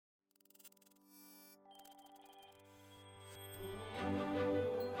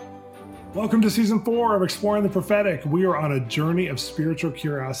Welcome to season 4 of Exploring the Prophetic. We are on a journey of spiritual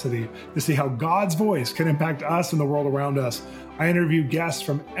curiosity to see how God's voice can impact us and the world around us. I interview guests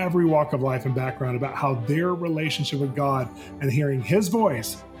from every walk of life and background about how their relationship with God and hearing His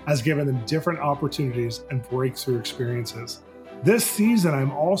voice has given them different opportunities and breakthrough experiences. This season,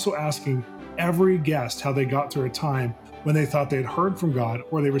 I'm also asking every guest how they got through a time when they thought they had heard from God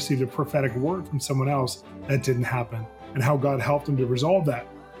or they received a prophetic word from someone else that didn't happen, and how God helped them to resolve that.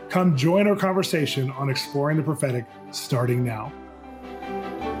 Come join our conversation on Exploring the Prophetic, starting now.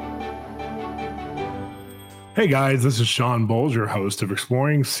 Hey guys, this is Shawn Bolz, your host of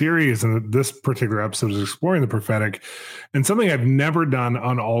Exploring series, and this particular episode is Exploring the Prophetic. And something I've never done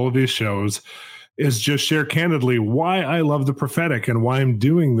on all of these shows is just share candidly why I love the prophetic and why I'm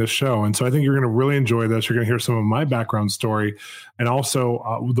doing this show. And so I think you're going to really enjoy this. You're going to hear some of my background story and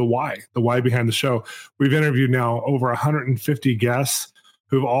also the why behind the show. We've interviewed now over 150 guests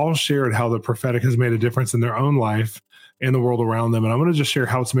who've all shared how the prophetic has made a difference in their own life and the world around them. And I'm going to just share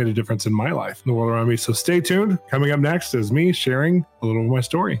how it's made a difference in my life and the world around me. So stay tuned. Coming up next is me sharing a little of my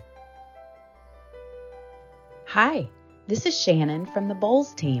story. Hi, this is Shannon from the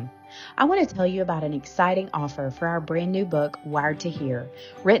Bolz team. I want to tell you about an exciting offer for our brand new book, Wired to Hear,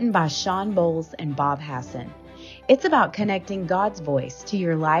 written by Shawn Bolz and Bob Hassan. It's about connecting God's voice to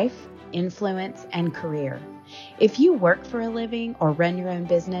your life, influence, and career. If you work for a living or run your own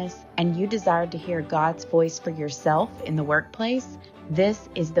business and you desire to hear God's voice for yourself in the workplace, this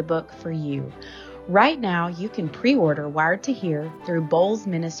is the book for you. Right now, you can pre-order Wired to Hear through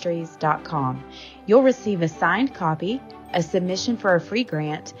bolzministries.com. You'll receive a signed copy, a submission for a free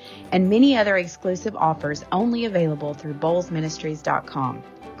grant, and many other exclusive offers only available through bolzministries.com.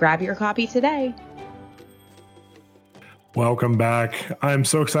 Grab your copy today. Welcome back. I'm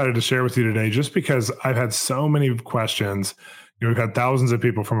so excited to share with you today just because I've had so many questions. We've had thousands of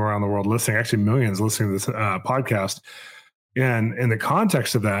people from around the world listening, actually millions listening to this podcast. And in the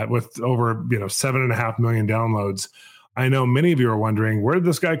context of that, with over 7.5 million downloads, I know many of you are wondering, where did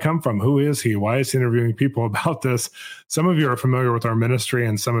this guy come from? Who is he? Why is he interviewing people about this? Some of you are familiar with our ministry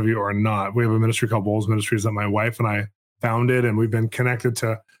and some of you are not. We have a ministry called Bolz Ministries that my wife and I founded, and we've been connected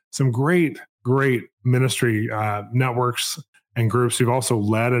to some great ministry networks and groups. We've also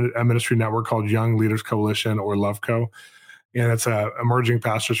led a ministry network called Young Leaders Coalition, or LoveCo. And it's emerging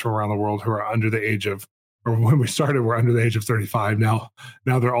pastors from around the world who are under the age of, or when we started, we're under the age of 35 now.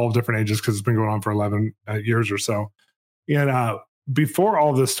 Now they're all different ages because it's been going on for 11 years or so. And before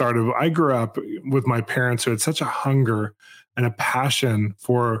all this started, I grew up with my parents who had such a hunger and a passion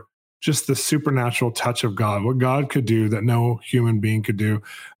for just the supernatural touch of God, what God could do that no human being could do.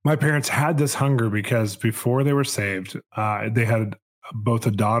 My parents had this hunger because before they were saved, they had both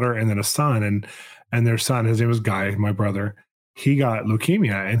a daughter and then a son. And their son, his name was Guy, my brother, he got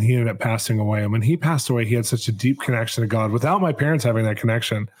leukemia and he ended up passing away. And when he passed away, he had such a deep connection to God without my parents having that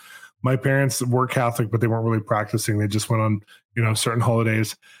connection. My parents were Catholic, but they weren't really practicing. They just went on, certain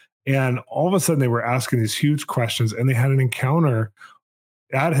holidays. And all of a sudden they were asking these huge questions, and they had an encounter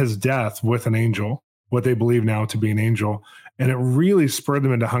at his death with an angel, what they believe now to be an angel. And it really spurred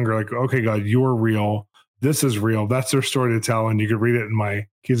them into hunger. Like, okay, God, you're real. This is real. That's their story to tell. And you could read it in my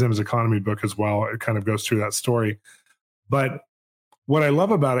Keys in His Economy book as well. It kind of goes through that story. But what I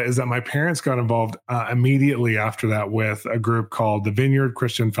love about it is that my parents got involved immediately after that with a group called the Vineyard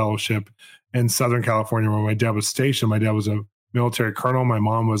Christian Fellowship in Southern California, where my dad was stationed. My dad was a military colonel. My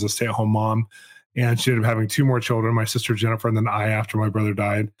mom was a stay-at-home mom. And she ended up having 2 more children, my sister Jennifer, and then I after my brother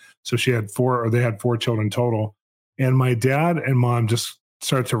died. So they had 4 children total. And my dad and mom just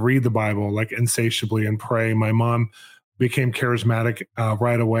started to read the Bible like insatiably and pray. My mom became charismatic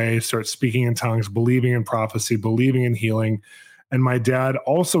right away, started speaking in tongues, believing in prophecy, believing in healing. And my dad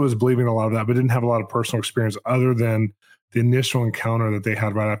also was believing a lot of that, but didn't have a lot of personal experience other than the initial encounter that they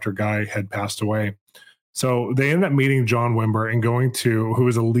had right after Guy had passed away. So they ended up meeting John Wimber and who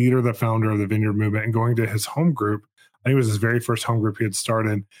was a leader, the founder of the Vineyard Movement, and going to his home group. I think it was his very first home group he had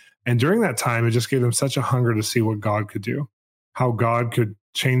started. And during that time, it just gave them such a hunger to see what God could do, how God could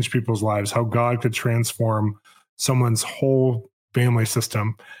change people's lives, how God could transform someone's whole family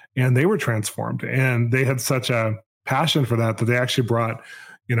system. And they were transformed. And they had such a passion for that they actually brought,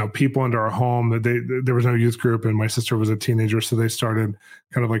 people into our home. There was no youth group, and my sister was a teenager. So they started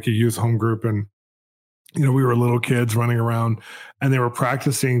kind of like a youth home group. And we were little kids running around, and they were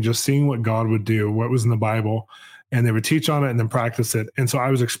practicing just seeing what God would do, what was in the Bible, and they would teach on it and then practice it. And so I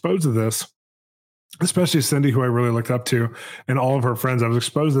was exposed to this, especially Cindy, who I really looked up to, and all of her friends. I was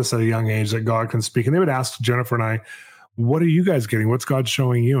exposed to this at a young age, that God can speak. And they would ask Jennifer and I, what are you guys getting? What's God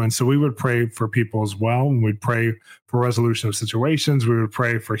showing you? And so we would pray for people as well. And we'd pray for resolution of situations. We would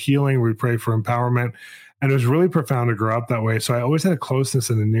pray for healing. We'd pray for empowerment. And it was really profound to grow up that way. So I always had a closeness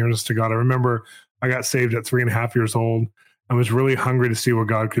and a nearness to God. I remember I got saved at 3.5 years old. I was really hungry to see what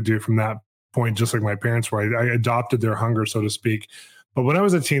God could do from that point, just like my parents were. I adopted their hunger, so to speak. But when I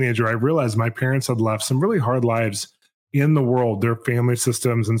was a teenager, I realized my parents had left some really hard lives in the world, their family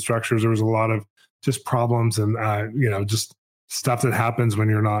systems and structures. There was a lot of just problems and, just stuff that happens when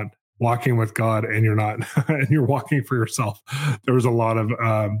you're not walking with God and you're not, and you're walking for yourself. There was a lot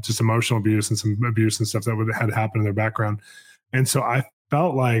of just emotional abuse and some abuse and stuff that had happened in their background. And so I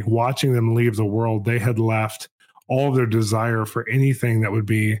felt like watching them leave the world, they had left all of their desire for anything that would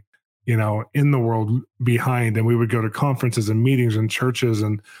be, in the world behind. And we would go to conferences and meetings and churches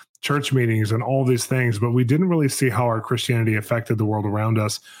and church meetings and all these things, but we didn't really see how our Christianity affected the world around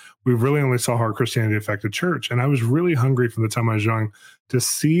us. We really only saw how our Christianity affected church. And I was really hungry from the time I was young to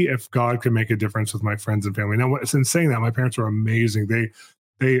see if God could make a difference with my friends and family. Now, in saying that, my parents were amazing.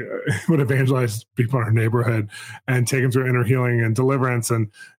 They would evangelize people in our neighborhood and take them through inner healing and deliverance and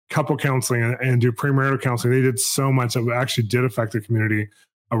couple counseling and do premarital counseling. They did so much that actually did affect the community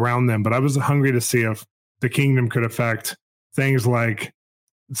around them. But I was hungry to see if the kingdom could affect things like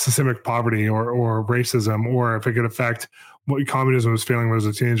systemic poverty or racism, or if it could affect what communism was failing when I was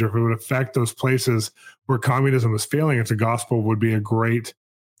a teenager, if it would affect those places where communism was failing, if the gospel would be a great,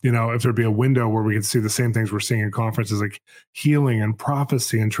 if there'd be a window where we could see the same things we're seeing in conferences, like healing and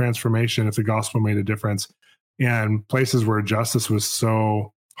prophecy and transformation, if the gospel made a difference, and places where justice was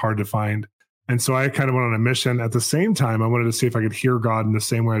so hard to find. And so I kind of went on a mission. At the same time, I wanted to see if I could hear God in the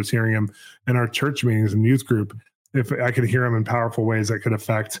same way I was hearing him in our church meetings and youth group, if I could hear him in powerful ways that could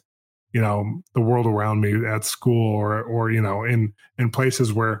affect, the world around me at school or in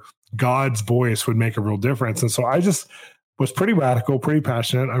places where God's voice would make a real difference. And so I just was pretty radical, pretty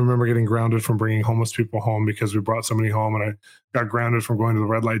passionate. I remember getting grounded from bringing homeless people home because we brought somebody home, and I got grounded from going to the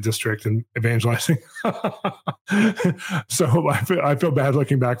red light district and evangelizing. So I feel bad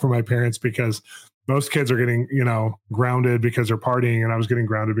looking back for my parents, because most kids are getting, grounded because they're partying, and I was getting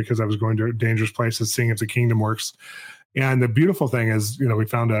grounded because I was going to dangerous places, seeing if the kingdom works. And the beautiful thing is, we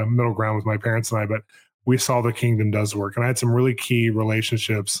found a middle ground with my parents and I, but we saw the kingdom does work. And I had some really key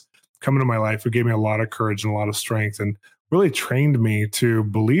relationships come into my life who gave me a lot of courage and a lot of strength and really trained me to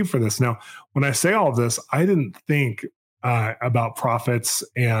believe for this. Now, when I say all of this, I didn't think about prophets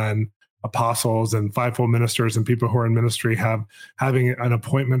and apostles and fivefold ministers and people who are in ministry having an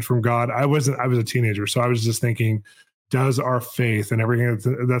appointment from God. I was a teenager, so I was just thinking, does our faith and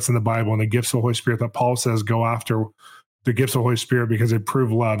everything that's in the Bible and the gifts of the Holy Spirit that Paul says go after the gifts of the Holy Spirit because they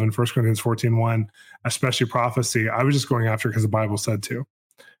prove love in 1 Corinthians 14:1, especially prophecy, I was just going after because the Bible said to.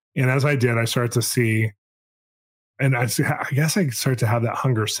 And as I did, I started to see, and I guess I started to have that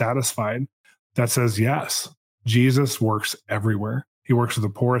hunger satisfied that says, yes, Jesus works everywhere. He works with the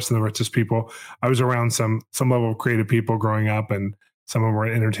poorest and the richest people. I was around some level of creative people growing up, and some of them were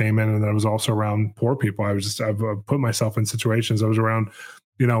in entertainment. And then I was also around poor people. I've put myself in situations. I was around,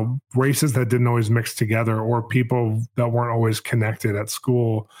 races that didn't always mix together, or people that weren't always connected at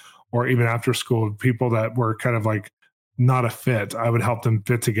school or even after school, people that were kind of like not a fit. I would help them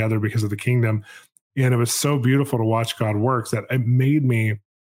fit together because of the kingdom. And it was so beautiful to watch God work that it made me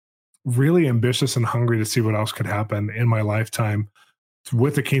really ambitious and hungry to see what else could happen in my lifetime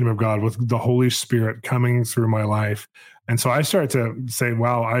with the kingdom of God, with the Holy Spirit coming through my life. And so I started to say,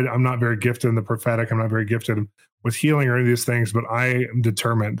 wow, I'm not very gifted in the prophetic. I'm not very gifted with healing or any of these things, but I am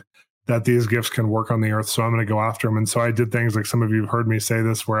determined that these gifts can work on the earth. So I'm going to go after them. And so I did things like some of you have heard me say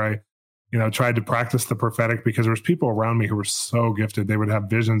this, where I, tried to practice the prophetic because there was people around me who were so gifted. They would have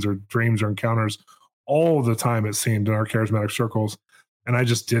visions or dreams or encounters all the time, it seemed, in our charismatic circles. And I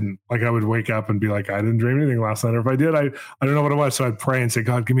just didn't. Like, I would wake up and be like, I didn't dream anything last night. Or if I did, I don't know what it was. So I'd pray and say,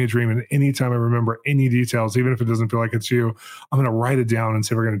 God, give me a dream. And anytime I remember any details, even if it doesn't feel like it's you, I'm going to write it down and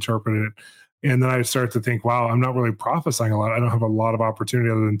see if I can interpret it. And then I start to think, wow, I'm not really prophesying a lot. I don't have a lot of opportunity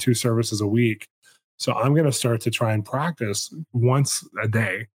other than 2 services a week. So I'm going to start to try and practice once a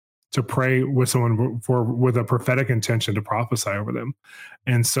day to pray with someone with a prophetic intention to prophesy over them.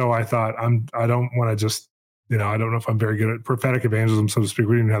 And so I thought, I don't want to just, I don't know if I'm very good at prophetic evangelism, so to speak.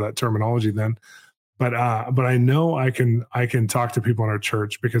 We didn't have that terminology then, but I know I can talk to people in our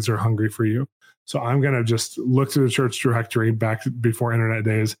church because they're hungry for you. So I'm going to just look through the church directory back before internet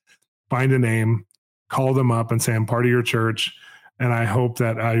days, find a name, call them up and say, I'm part of your church. And I hope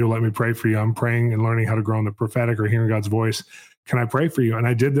that you'll let me pray for you. I'm praying and learning how to grow in the prophetic or hearing God's voice. Can I pray for you? And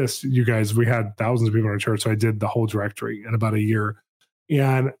I did this, you guys, we had thousands of people in our church. So I did the whole directory in about a year.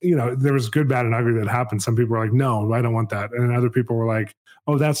 And, there was good, bad, and ugly that happened. Some people were like, no, I don't want that. And then other people were like,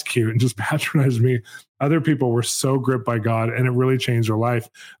 oh, that's cute, and just patronized me. Other people were so gripped by God, and it really changed their life.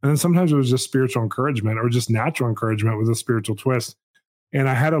 And then sometimes it was just spiritual encouragement or just natural encouragement with a spiritual twist. And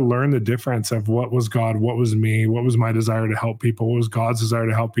I had to learn the difference of what was God, what was me, what was my desire to help people, what was God's desire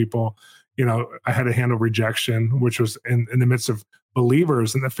to help people. I had to handle rejection, which was in the midst of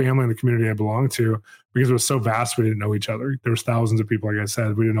believers in the family and the community I belonged to, because it was so vast, we didn't know each other. There was thousands of people, like I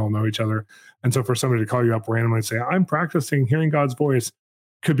said, we didn't all know each other. And so for somebody to call you up randomly and say, I'm practicing hearing God's voice,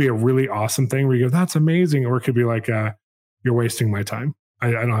 could be a really awesome thing where you go, that's amazing. Or it could be like, you're wasting my time. I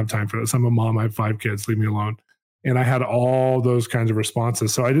don't have time for this. I'm a mom. I have 5 kids. Leave me alone. And I had all those kinds of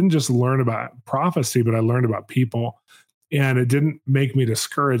responses. So I didn't just learn about prophecy, but I learned about people. And it didn't make me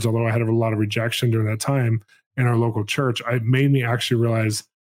discouraged, although I had a lot of rejection during that time in our local church. It made me actually realize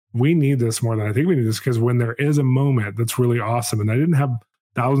we need this more than I think we need this, because when there is a moment that's really awesome, and I didn't have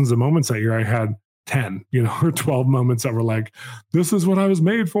thousands of moments that year, I had 10, or 12 moments that were like, this is what I was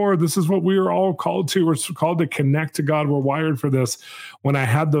made for. This is what we are all called to. We're called to connect to God. We're wired for this. When I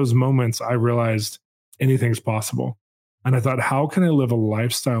had those moments, I realized anything's possible. And I thought, how can I live a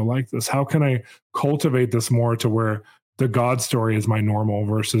lifestyle like this? How can I cultivate this more to where the God story is my normal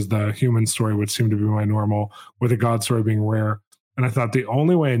versus the human story, which seemed to be my normal, with the God story being rare. And I thought the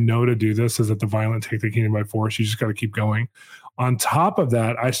only way I know to do this is that the violent take the kingdom by force. You just got to keep going. On top of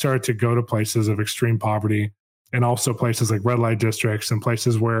that, I started to go to places of extreme poverty, and also places like red light districts and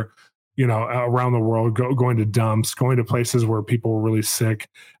places where, around the world, going to dumps, going to places where people were really sick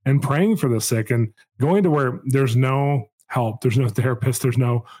and praying for the sick, and going to where there's no help, there's no therapist, there's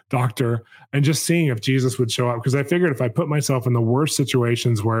no doctor, and just seeing if Jesus would show up. Because I figured if I put myself in the worst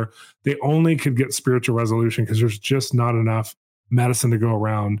situations where they only could get spiritual resolution because there's just not enough medicine to go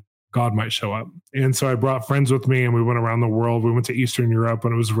around, God might show up. And so I brought friends with me, and we went around the world. We went to Eastern Europe,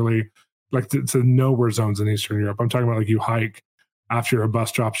 and it was really like to nowhere zones in Eastern Europe. I'm talking about like you hike after a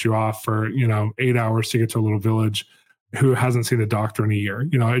bus drops you off for 8 hours to get to a little village who hasn't seen a doctor in a year.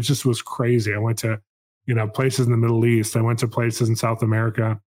 It just was crazy. I went to places in the Middle East. I went to places in South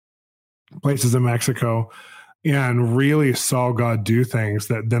America, places in Mexico, and really saw God do things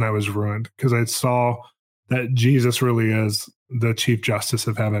that then I was ruined, because I saw that Jesus really is the chief justice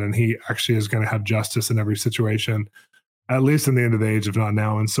of heaven, and he actually is going to have justice in every situation, at least in the end of the age, if not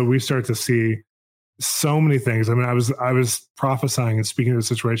now. And so we start to see so many things. I mean, I was prophesying and speaking to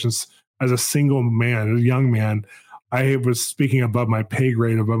situations as a single man, a young man. I was speaking above my pay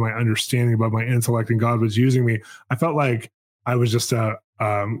grade, above my understanding, above my intellect, and God was using me. I felt like I was just a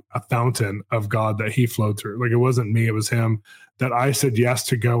fountain of God that he flowed through. Like it wasn't me, it was him, that I said yes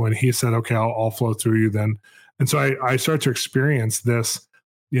to go, and he said, okay, I'll flow through you then. And so I started to experience this,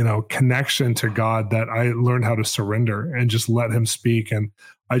 connection to God, that I learned how to surrender and just let him speak. And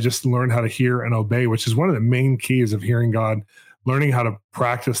I just learned how to hear and obey, which is one of the main keys of hearing God. Learning how to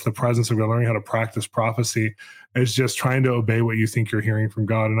practice the presence of God, learning how to practice prophecy, is just trying to obey what you think you're hearing from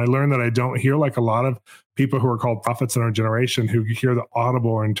God. And I learned that I don't hear like a lot of people who are called prophets in our generation, who hear the audible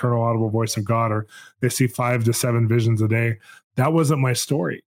or internal audible voice of God, or they see 5 to 7 visions a day. That wasn't my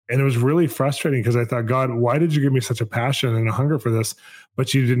story. And it was really frustrating, because I thought, God, why did you give me such a passion and a hunger for this,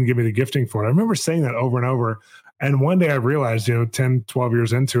 but you didn't give me the gifting for it? I remember saying that over and over. And one day I realized, 10, 12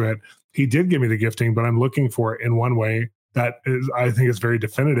 years into it, he did give me the gifting, but I'm looking for it in one way that is, I think, is very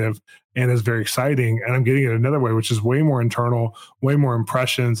definitive and is very exciting. And I'm getting it another way, which is way more internal, way more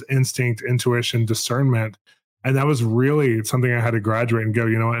impressions, instinct, intuition, discernment. And that was really something I had to graduate and go,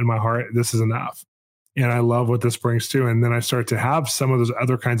 in my heart, this is enough. And I love what this brings to. And then I start to have some of those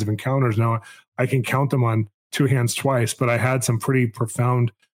other kinds of encounters. Now I can count them on 2 hands twice, but I had some pretty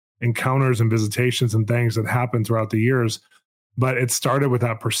profound encounters and visitations and things that happened throughout the years. But it started with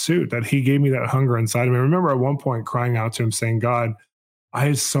that pursuit, that he gave me that hunger inside of me. I remember at one point crying out to him saying, God,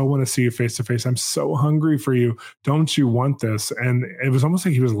 I so want to see you face to face. I'm so hungry for you. Don't you want this? And it was almost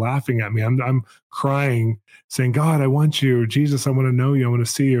like he was laughing at me. I'm crying, saying, God, I want you. Jesus, I want to know you. I want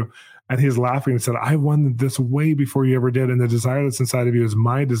to see you. And he's laughing and said, I wanted this way before you ever did. And the desire that's inside of you is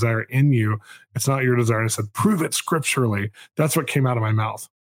my desire in you. It's not your desire. And I said, prove it scripturally. That's what came out of my mouth.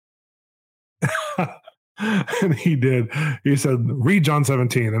 And he did. He said, read John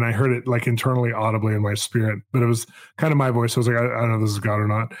 17. And I heard it like internally, audibly in my spirit, but it was kind of my voice. I was like, I don't know if this is God or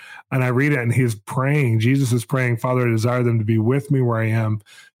not. And I read it, and he's praying. Jesus is praying, Father, I desire them to be with me where I am,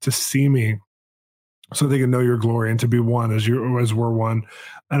 to see me, so they can know your glory, and to be one as we're one.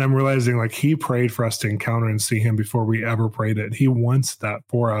 And I'm realizing, like, he prayed for us to encounter and see him before we ever prayed it. He wants that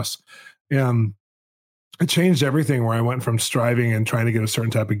for us. And it changed everything, where I went from striving and trying to get a certain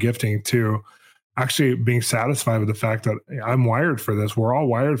type of gifting to actually being satisfied with the fact that I'm wired for this. We're all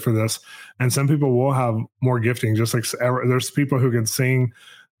wired for this. And some people will have more gifting, just like there's people who can sing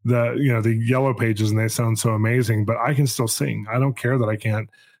the yellow pages and they sound so amazing, but I can still sing. I don't care that I can't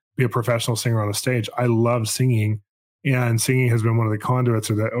be a professional singer on a stage. I love singing, and singing has been one of the conduits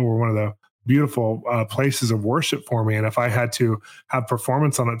or one of the beautiful places of worship for me. And if I had to have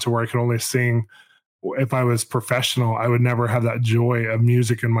performance on it to where I could only sing, if I was professional, I would never have that joy of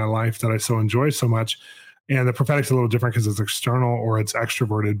music in my life that I so enjoy so much. And the prophetic's a little different because it's external or it's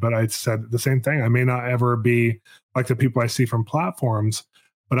extroverted. But I said the same thing. I may not ever be like the people I see from platforms,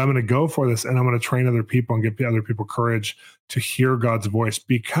 but I'm going to go for this, and I'm going to train other people and give other people courage to hear God's voice,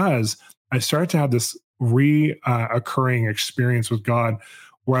 because I started to have this occurring experience with God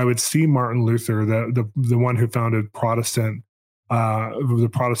where I would see Martin Luther, the one who founded the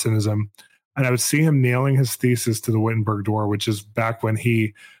Protestantism, and I would see him nailing his thesis to the Wittenberg door, which is back when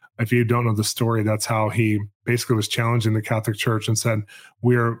if you don't know the story, that's how he basically was challenging the Catholic Church and said,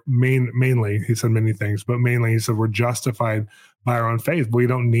 we are mainly, he said many things, but mainly he said, we're justified by our own faith. We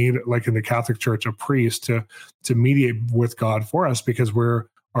don't need, like in the Catholic Church, a priest to mediate with God for us, because we're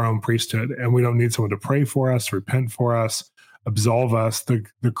our own priesthood, and we don't need someone to pray for us, repent for us, absolve us. The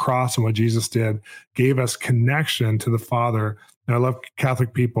cross and what Jesus did gave us connection to the Father. And I love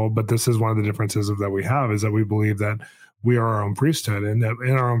Catholic people, but this is one of the differences that we have, is that we believe that we are our own priesthood, and that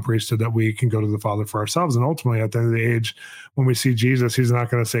in our own priesthood that we can go to the Father for ourselves. And ultimately, at the end of the age, when we see Jesus, he's not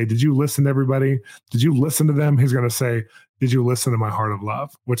going to say, did you listen to everybody? Did you listen to them? He's going to say, did you listen to my heart of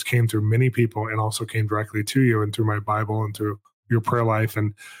love, which came through many people and also came directly to you and through my Bible and through your prayer life.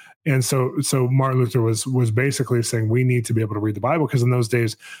 And so Martin Luther was basically saying we need to be able to read the Bible, because in those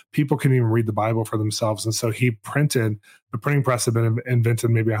days, people couldn't even read the Bible for themselves. And so he printed, the printing press had been invented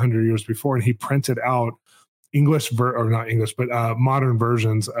maybe 100 years before, and he printed out modern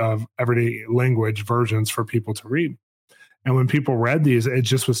versions of everyday language versions for people to read. And when people read these, it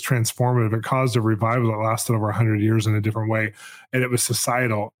just was transformative. It caused a revival that lasted over 100 years in a different way. And it was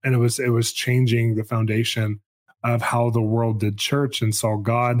societal, and it was changing the foundation of how the world did church and saw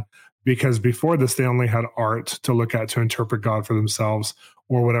God. Because before this, they only had art to look at to interpret God for themselves,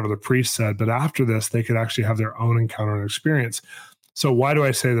 or whatever the priest said. But after this, they could actually have their own encounter and experience. So why do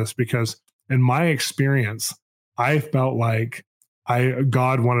I say this? Because in my experience, I felt like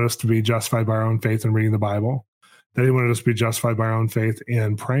God wanted us to be justified by our own faith in reading the Bible, that he wanted us to be justified by our own faith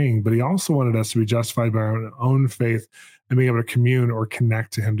in praying, but he also wanted us to be justified by our own faith and being able to commune or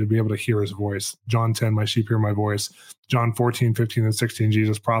connect to him, to be able to hear his voice. John 10, my sheep hear my voice. John 14, 15, and 16,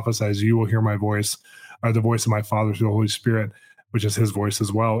 Jesus prophesies, you will hear my voice, or the voice of my Father through the Holy Spirit, which is his voice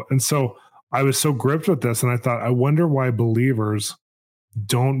as well. And so I was so gripped with this, and I thought, I wonder why believers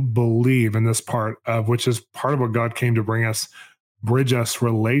don't believe in this part of, which is part of what God came to bridge us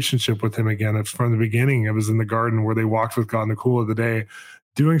relationship with him again. It's from the beginning. It was in the garden where they walked with God in the cool of the day,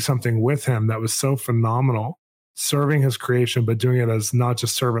 doing something with him that was so phenomenal, serving his creation, but doing it as not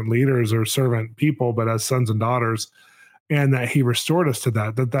just servant leaders or servant people, but as sons and daughters. And that he restored us to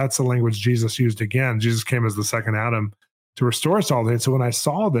that's the language Jesus used again. Jesus came as the second Adam to restore us all. So when I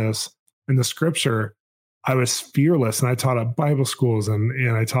saw this in the scripture, I was fearless, and I taught at Bible schools,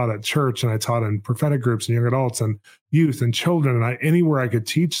 and I taught at church, and I taught in prophetic groups and young adults and youth and children, and anywhere I could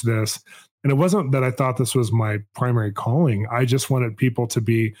teach this. And it wasn't that I thought this was my primary calling. I just wanted people to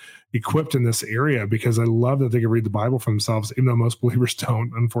be equipped in this area, because I love that they could read the Bible for themselves, even though most believers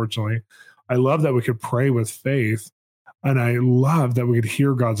don't, unfortunately. I love that we could pray with faith, and I love that we could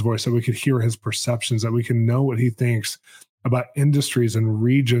hear God's voice, that we could hear his perceptions, that we can know what he thinks about industries and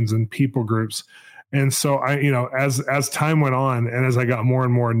regions and people groups. And so as time went on, and as I got more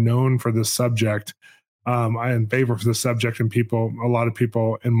and more known for this subject, I in favor for this subject, and a lot of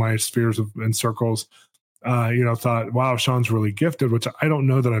people in my spheres and circles, thought, wow, Shawn's really gifted, which I don't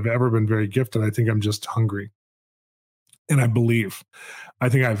know that I've ever been very gifted. I think I'm just hungry. And I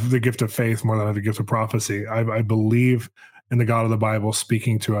think I have the gift of faith more than I have the gift of prophecy. I believe in the God of the Bible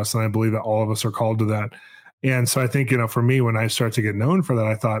speaking to us, and I believe that all of us are called to that. And so I think, for me, when I started to get known for that,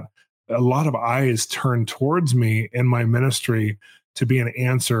 I thought, a lot of eyes turned towards me in my ministry to be an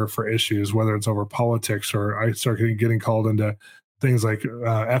answer for issues, whether it's over politics, or I started getting called into things like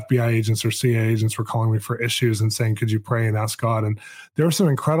FBI agents or CIA agents were calling me for issues and saying, could you pray and ask God? And there were some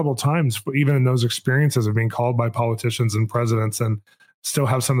incredible times, even in those experiences, of being called by politicians and presidents, and still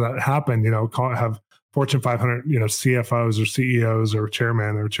have some of that happen, have Fortune 500, CFOs or CEOs or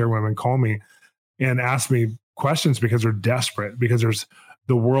chairmen or chairwomen call me and ask me questions because they're desperate, because there's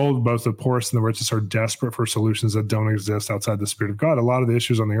the world, both the poorest and the richest, are desperate for solutions that don't exist outside the Spirit of God. A lot of the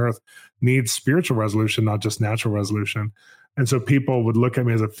issues on the earth need spiritual resolution, not just natural resolution. And so people would look at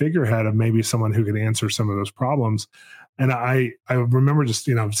me as a figurehead of maybe someone who could answer some of those problems. And I remember just,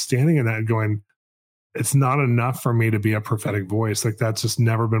 standing in that and going, it's not enough for me to be a prophetic voice. Like that's just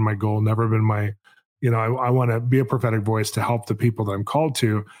never been my goal, never been my, I want to be a prophetic voice to help the people that I'm called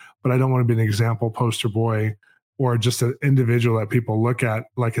to, but I don't want to be an example poster boy or just an individual that people look at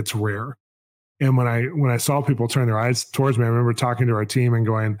like it's rare. And when I saw people turn their eyes towards me, I remember talking to our team and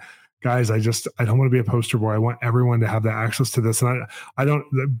going, guys, I don't want to be a poster boy. I want everyone to have the access to this. And I don't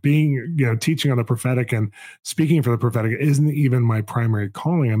being, teaching on the prophetic and speaking for the prophetic isn't even my primary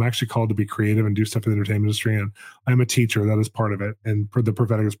calling. I'm actually called to be creative and do stuff in the entertainment industry. And I'm a teacher. That is part of it. And the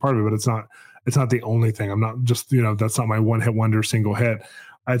prophetic is part of it, but it's not the only thing. I'm not just, that's not my one hit wonder, single hit.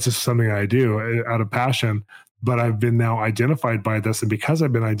 It's just something I do out of passion. But I've been now identified by this. And because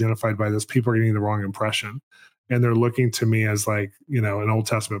I've been identified by this, people are getting the wrong impression. And they're looking to me as like, an Old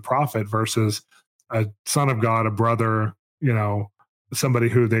Testament prophet versus a son of God, a brother, somebody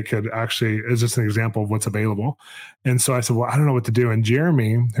who they could actually is just an example of what's available. And so I said, well, I don't know what to do. And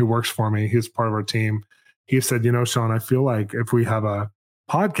Jeremy, who works for me, he's part of our team. He said, Shawn, I feel like if we have a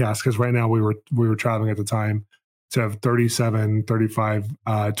podcast, because right now we were traveling at the time to have 35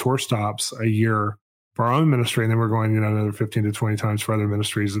 tour stops a year for our own ministry. And then we're going, another 15 to 20 times for other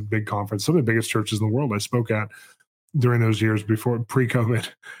ministries, a big conference, some of the biggest churches in the world I spoke at during those years before pre-COVID.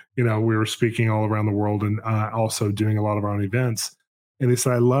 We were speaking all around the world and also doing a lot of our own events. And he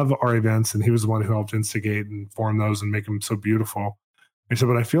said, I love our events. And he was the one who helped instigate and form those and make them so beautiful. He said,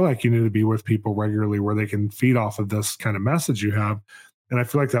 but I feel like you need to be with people regularly where they can feed off of this kind of message you have. And I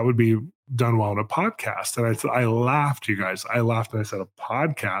feel like that would be done well in a podcast. And I laughed, you guys. I laughed and I said, a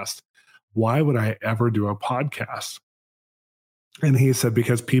podcast? Why would I ever do a podcast? And he said,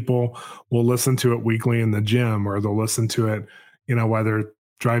 because people will listen to it weekly in the gym, or they'll listen to it, while they're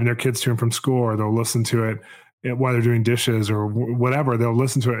driving their kids to and from school, or they'll listen to it while they're doing dishes or whatever. They'll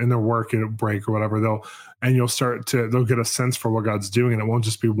listen to it in their work at a break or whatever. They'll get a sense for what God's doing. And it won't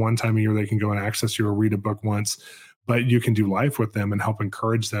just be one time a year they can go and access you or read a book once, but you can do life with them and help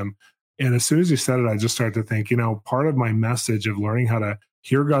encourage them. And as soon as he said it, I just started to think, part of my message of learning how to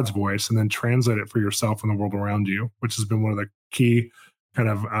hear God's voice and then translate it for yourself and the world around you, which has been one of the key kind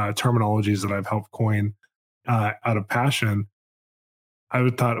of terminologies that I've helped coin out of passion. I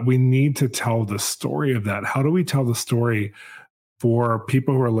thought we need to tell the story of that. How do we tell the story for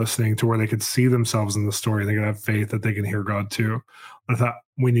people who are listening to where they could see themselves in the story? They can have faith that they can hear God too. I thought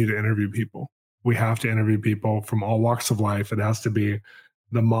we need to interview people. We have to interview people from all walks of life. It has to be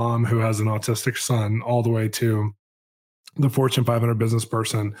the mom who has an autistic son all the way to the Fortune 500 business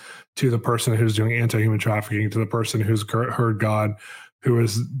person, to the person who's doing anti-human trafficking, to the person who's heard God,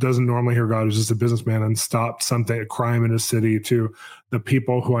 doesn't normally hear God, who's just a businessman and stopped a crime in his city, to the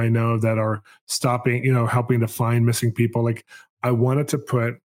people who I know that are stopping, helping to find missing people. Like I wanted to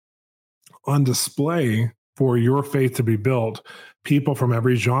put on display for your faith to be built, people from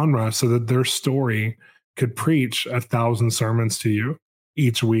every genre, so that their story could preach 1,000 sermons to you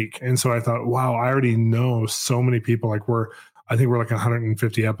each week. And so I thought, wow, I already know so many people. I think we're like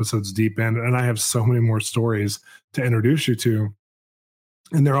 150 episodes deep in, and I have so many more stories to introduce you to.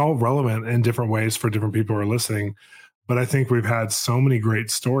 And they're all relevant in different ways for different people who are listening. But I think we've had so many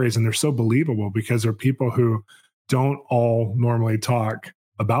great stories, and they're so believable because they're people who don't all normally talk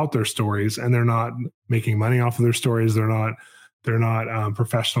about their stories, and they're not making money off of their stories. They're not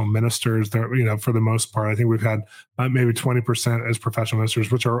professional ministers. They're, for the most part, I think we've had maybe 20% as professional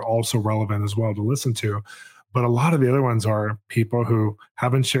ministers, which are also relevant as well to listen to. But a lot of the other ones are people who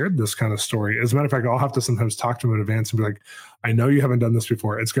haven't shared this kind of story. As a matter of fact, I'll have to sometimes talk to them in advance and be like, I know you haven't done this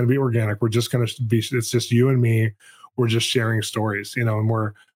before. It's going to be organic. We're just going to be, it's just you and me. We're just sharing stories, and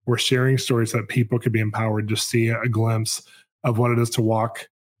we're sharing stories that people could be empowered to see a glimpse of what it is to walk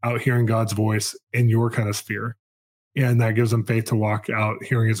out hearing God's voice in your kind of sphere. And that gives them faith to walk out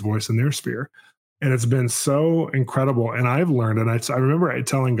hearing his voice in their sphere. And it's been so incredible. And I've learned, and I remember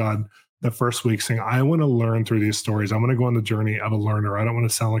telling God the first week saying, I want to learn through these stories. I'm going to go on the journey of a learner. I don't want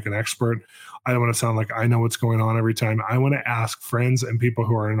to sound like an expert. I don't want to sound like I know what's going on every time. I want to ask friends and people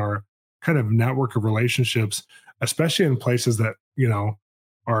who are in our kind of network of relationships, especially in places that,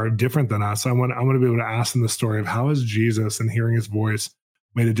 are different than us. I want to be able to ask them the story of how has Jesus and hearing his voice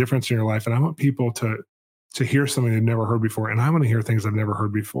made a difference in your life. And I want people to hear something they've never heard before. And I want to hear things I've never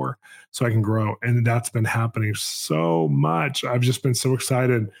heard before so I can grow. And that's been happening so much. I've just been so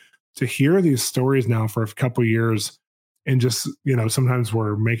excited to hear these stories now for a couple of years. And just, sometimes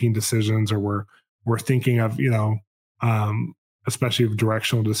we're making decisions, or we're thinking of, especially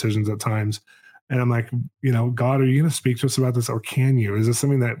directional decisions at times. And I'm like, God, are you going to speak to us about this, or can you? Is this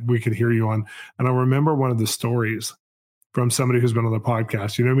something that we could hear you on? And I remember one of the stories from somebody who's been on the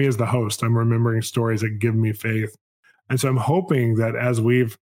podcast. You know me as the host. I'm remembering stories that give me faith. And so I'm hoping that as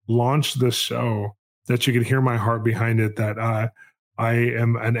we've launched this show, that you can hear my heart behind it, that I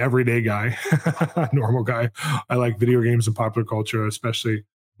am an everyday guy, a normal guy. I like video games and popular culture, especially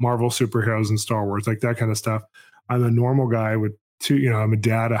Marvel superheroes and Star Wars, like that kind of stuff. I'm a normal guy with I'm a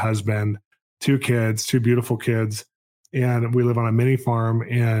dad, a husband, 2 kids, 2 beautiful kids. And we live on a mini farm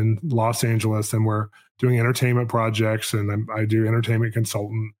in Los Angeles, and we're doing entertainment projects. And I do entertainment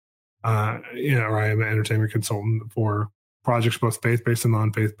consultant, or I am an entertainment consultant for projects, both faith-based and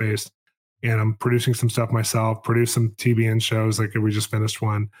non-faith-based. And I'm producing some stuff myself, produce some TBN shows, like we just finished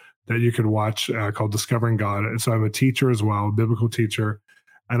one that you could watch called Discovering God. And so I'm a teacher as well, a biblical teacher.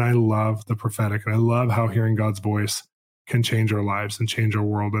 And I love the prophetic. And I love how hearing God's voice can change our lives and change our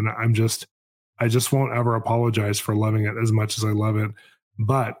world. And I just won't ever apologize for loving it as much as I love it.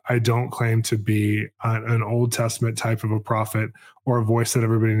 But I don't claim to be an Old Testament type of a prophet or a voice that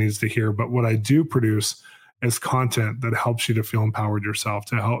everybody needs to hear. But what I do produce is content that helps you to feel empowered yourself,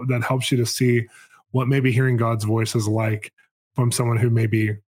 that helps you to see what maybe hearing God's voice is like from someone who may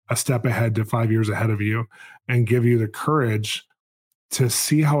be a step ahead to 5 years ahead of you, and give you the courage to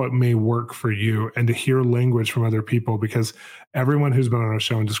see how it may work for you and to hear language from other people, because everyone who's been on our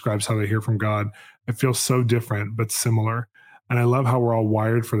show and describes how they hear from God, it feels so different, but similar. And I love how we're all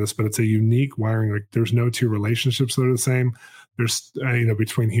wired for this, but it's a unique wiring. Like there's no 2 relationships that are the same. There's,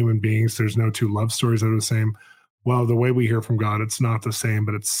 between human beings, there's no 2 love stories that are the same. Well, the way we hear from God, it's not the same,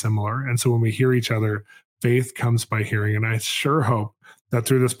 but it's similar. And so when we hear each other, faith comes by hearing. And I sure hope that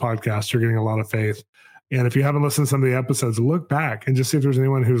through this podcast, you're getting a lot of faith. And if you haven't listened to some of the episodes, look back and just see if there's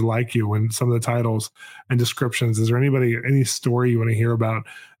anyone who's like you and some of the titles and descriptions. Is there any story you want to hear about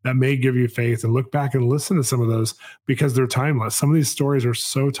that may give you faith? And look back and listen to some of those, because they're timeless. Some of these stories are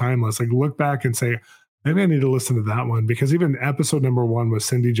so timeless. Like look back and say, maybe I need to listen to that one, because even episode number 1 with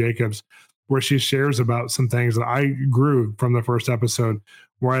Cindy Jacobs, where she shares about some things that I grew from the first episode,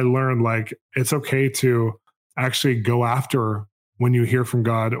 where I learned like it's okay to actually go after when you hear from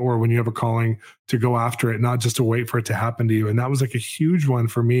God, or when you have a calling, to go after it, not just to wait for it to happen to you. And that was like a huge one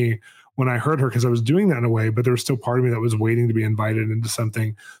for me when I heard her, because I was doing that in a way, but there was still part of me that was waiting to be invited into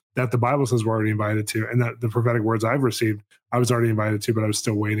something that the Bible says we're already invited to. And that the prophetic words I've received, I was already invited to, but I was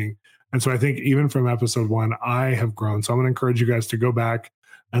still waiting. And so I think even from episode 1, I have grown. So I'm going to encourage you guys to go back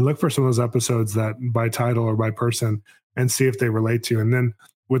and look for some of those episodes that by title or by person, and see if they relate to you. And then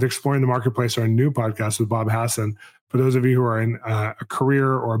with Exploring the Marketplace, our new podcast with Bob Hassan, for those of you who are in a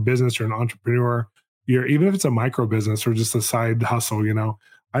career or a business or an entrepreneur, even if it's a micro business or just a side hustle,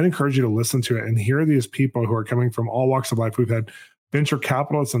 I'd encourage you to listen to it and hear these people who are coming from all walks of life. We've had venture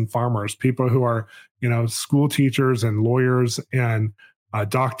capitalists and farmers, people who are, school teachers and lawyers and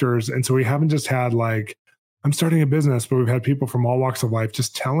doctors. And so we haven't just had like, I'm starting a business, but we've had people from all walks of life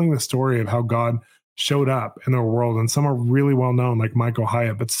just telling the story of how God showed up in their world. And some are really well known, like Michael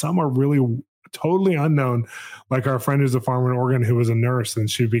Hyatt, but some are really totally unknown, like our friend who's a farmer in Oregon who was a nurse,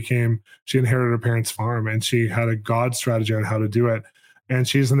 and she inherited her parents' farm, and she had a God strategy on how to do it. And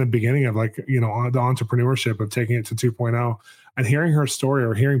she's in the beginning of the entrepreneurship of taking it to 2.0. And hearing her story,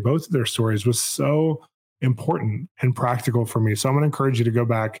 or hearing both of their stories, was so important and practical for me. So I'm going to encourage you to go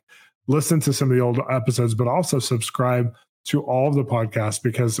back, listen to some of the old episodes, but also subscribe to all of the podcasts,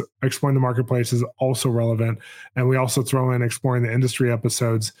 because Exploring the Marketplace is also relevant. And we also throw in Exploring the Industry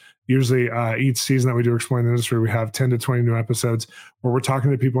episodes. Usually each season that we do Exploring the Industry, we have 10 to 20 new episodes where we're talking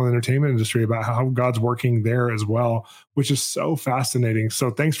to people in the entertainment industry about how God's working there as well, which is so fascinating.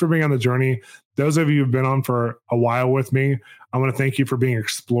 So thanks for being on the journey. Those of you who've been on for a while with me, I want to thank you for being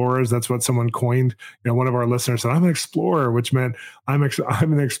explorers. That's what someone coined. One of our listeners said, I'm an explorer, which meant I'm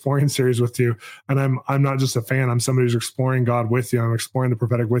in the exploring series with you. And I'm not just a fan. I'm somebody who's exploring God with you. I'm exploring the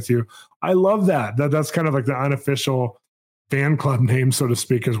prophetic with you. I love that. That's kind of like the unofficial fan club name, so to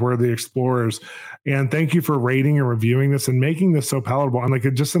speak, is we're the explorers. And thank you for rating and reviewing this and making this so palatable. And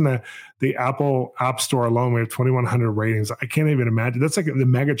like just in the Apple App Store alone, we have 2,100 ratings. I can't even imagine. That's like the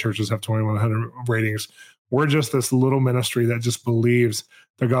mega churches have 2,100 ratings. We're just this little ministry that just believes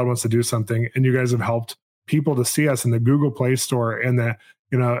that God wants to do something. And you guys have helped people to see us in the Google Play Store and and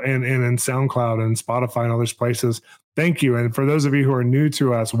in SoundCloud and Spotify and all those places. Thank you. And for those of you who are new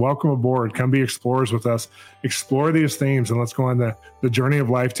to us, welcome aboard. Come be explorers with us. Explore these themes, and let's go on the journey of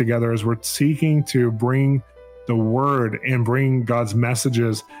life together as we're seeking to bring the word and bring God's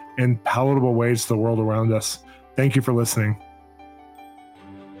messages in palatable ways to the world around us. Thank you for listening.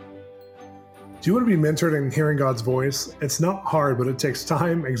 Do you want to be mentored in hearing God's voice? It's not hard, but it takes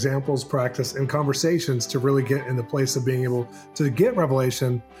time, examples, practice, and conversations to really get in the place of being able to get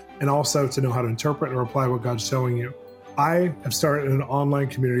revelation and also to know how to interpret or apply what God's showing you. I have started an online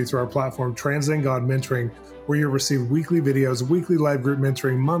community through our platform, Translating God Mentoring, where you'll receive weekly videos, weekly live group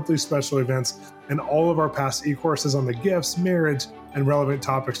mentoring, monthly special events, and all of our past e-courses on the gifts, marriage, and relevant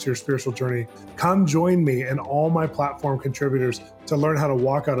topics to your spiritual journey. Come join me and all my platform contributors to learn how to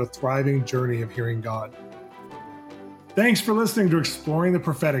walk out a thriving journey of hearing God. Thanks for listening to Exploring the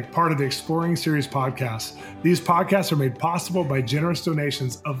Prophetic, part of the Exploring Series podcast. These podcasts are made possible by generous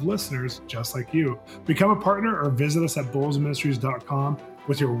donations of listeners just like you. Become a partner or visit us at bolzministries.com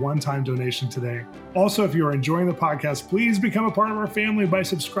with your one-time donation today. Also, if you are enjoying the podcast, please become a part of our family by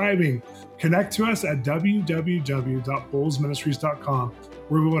subscribing. Connect to us at www.bolzministries.com,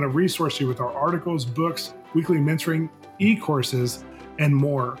 where we want to resource you with our articles, books, weekly mentoring, e-courses, and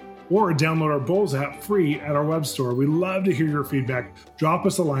more. Or download our Bolz app free at our web store. We love to hear your feedback. Drop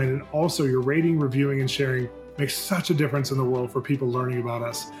us a line, and also your rating, reviewing, and sharing makes such a difference in the world for people learning about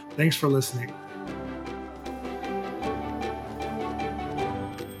us. Thanks for listening.